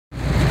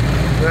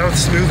Now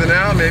it's smoothing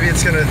out. Maybe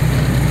it's gonna,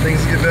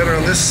 things get better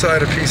on this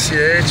side of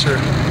PCH, or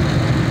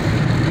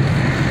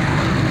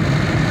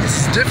this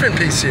is different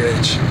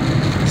PCH.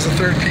 It's the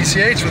third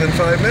PCH within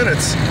 5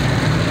 minutes.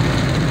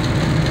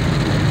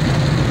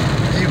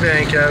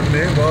 Eubank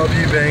Avenue, Bob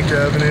Eubank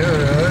Avenue,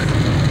 alright.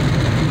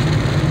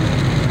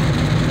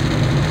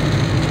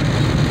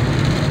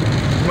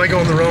 Am I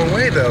going the wrong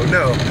way though?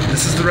 No,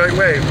 this is the right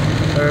way.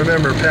 I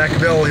remember Pac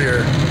Bell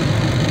here.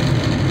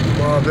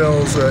 Bob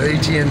Bell's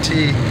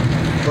AT&T.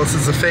 Well, this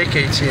is a fake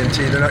AT&T.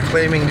 They're not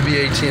claiming to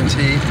be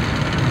AT&T.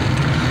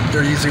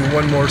 They're using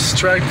one more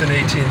stripe than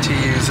AT&T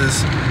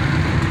uses.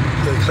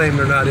 They claim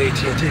they're not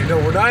AT&T. No,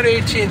 we're not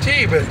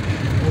AT&T, but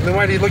well, then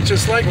why do you look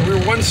just like them?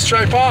 We're one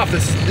stripe off.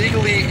 This is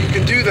legally, you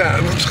can do that.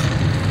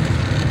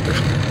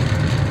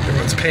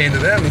 Everyone's paying to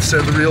them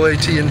instead of the real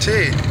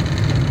AT&T.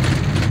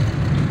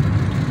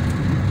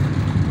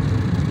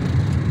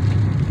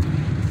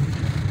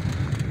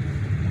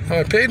 Oh,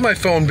 I paid my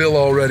phone bill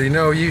already.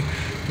 No, you,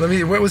 let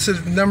me, what was the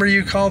number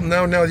you called?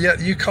 No, yeah,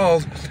 you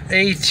called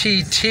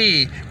ATT.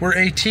 We're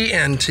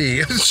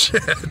AT&T.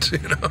 Shit, you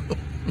know.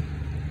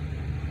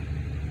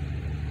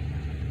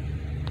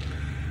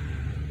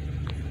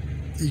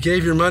 You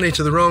gave your money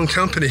to the wrong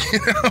company, you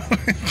know?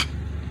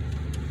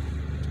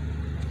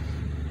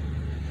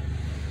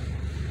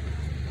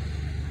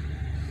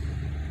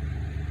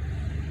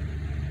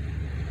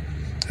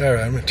 All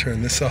right, I'm gonna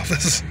turn this off.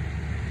 Let's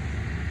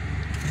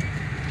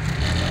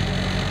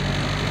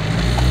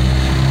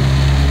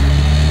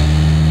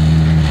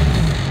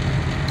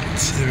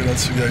see what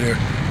else we got here.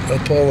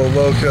 Apollo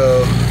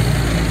Loco.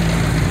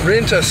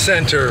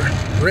 Rent-A-Center.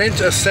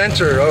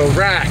 Rent-A-Center. Oh,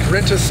 rack.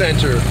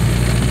 Rent-A-Center.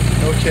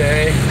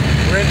 Okay.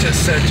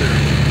 Rent-A-Center.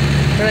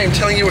 I'm not even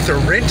telling you what they're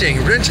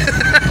renting. Rent.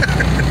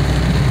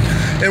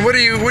 And what do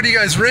you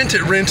guys rent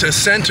at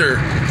Rent-A-Center?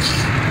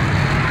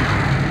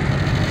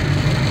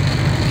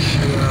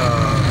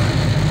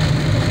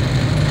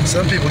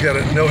 Some people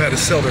gotta know how to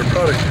sell their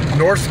product.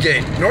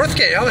 Northgate.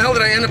 Northgate. How the hell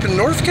did I end up in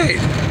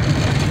Northgate?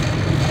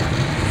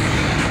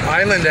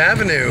 Island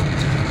Avenue,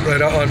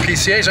 right on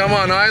PCH. I'm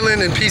on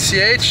Island and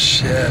PCH.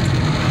 Shit.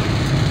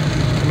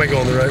 Am I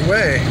going the right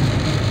way?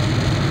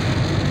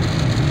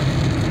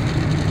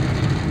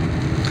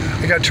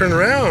 I got to turn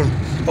around.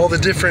 All the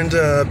different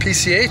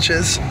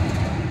PCHs.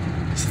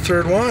 It's the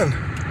third one.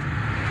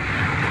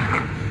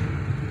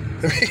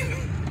 I mean,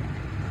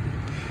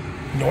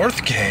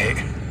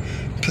 Northgate.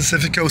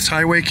 Pacific Coast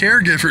Highway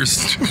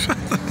Caregivers.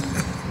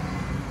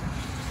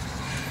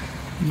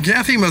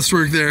 Kathy must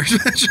work there.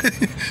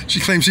 She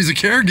claims she's a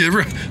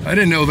caregiver. I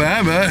didn't know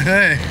that, but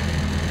hey.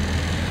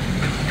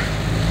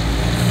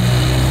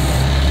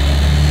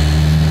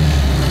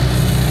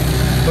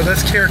 Well,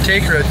 that's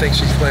caretaker, I think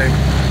she's claimed.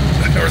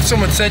 Or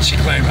someone said she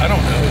claimed. I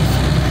don't know.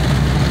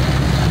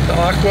 The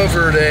Aqua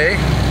Verde.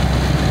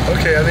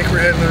 Okay, I think we're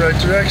heading the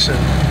right direction.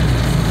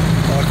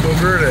 Aqua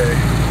Verde.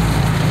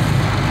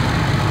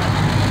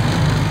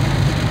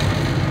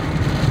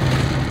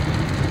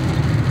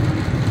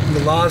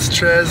 The Las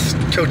Tres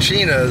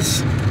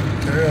Cochinas.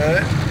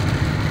 Alright.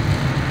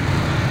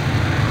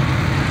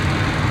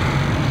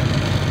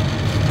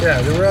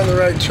 Yeah, we're on the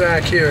right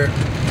track here.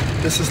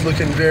 This is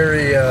looking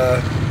very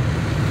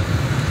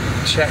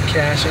check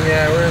cashing.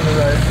 Yeah, we're in the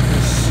right.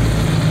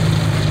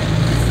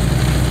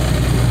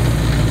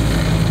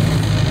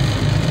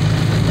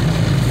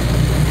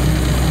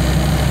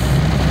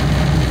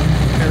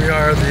 Here we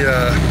are,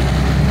 the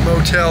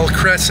Motel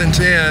Crescent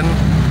Inn.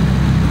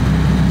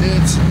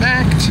 It's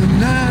back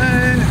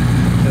tonight.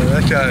 Yeah,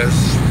 that guy is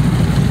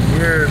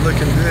weird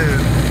looking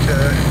dude.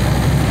 Okay.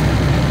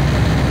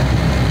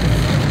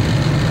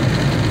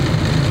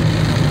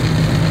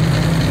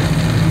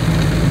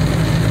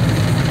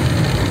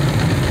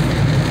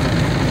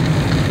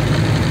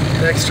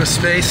 Extra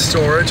space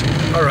storage.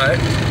 All right.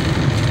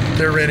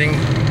 They're renting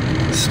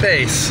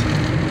space.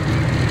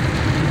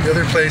 The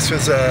other place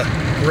was a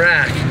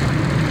rack.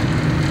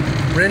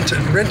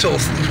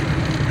 Rentals.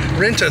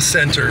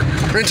 Rent-A-Center.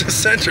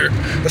 Rent-A-Center.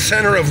 A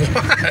center of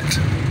what?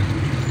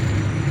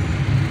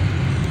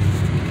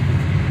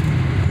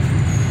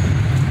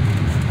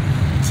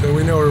 So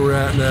we know where we're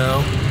at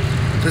now.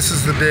 This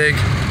is the big,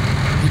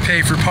 you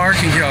pay for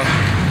parking. Yeah,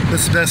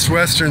 this is Best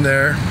Western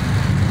there.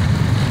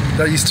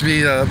 That used to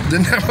be,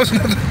 wasn't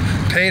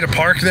that pay to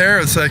park there?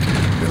 It's like,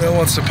 who the hell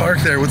wants to park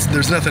there?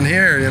 There's nothing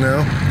here, you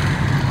know?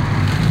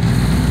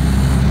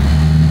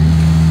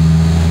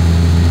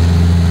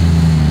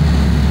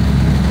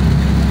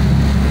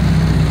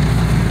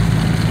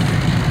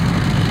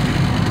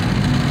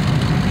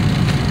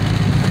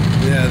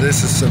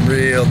 This is some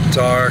real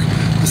dark.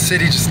 The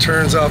city just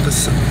turns off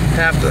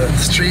half the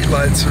street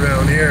lights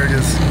around here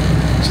just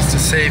to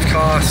save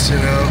costs, you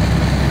know.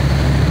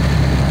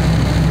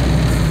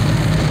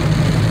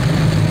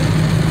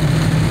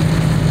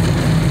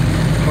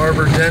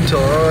 Harbor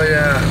Dental, oh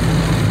yeah,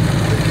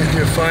 they give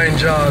you a fine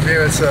job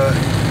here. It's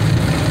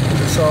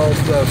all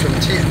from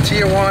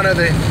Tijuana.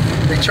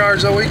 They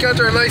charge. Oh, we got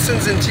our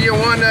license in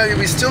Tijuana.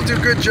 We still do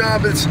good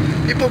job.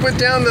 People went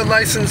down the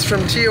license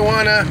from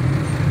Tijuana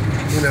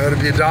you know, to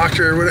be a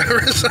doctor or whatever.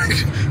 It's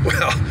like,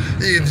 well,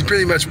 you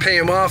pretty much pay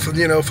them off with,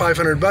 you know,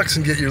 $500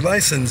 and get your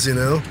license, you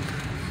know.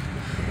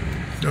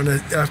 You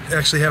don't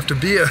actually have to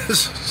be a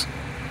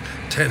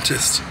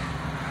dentist.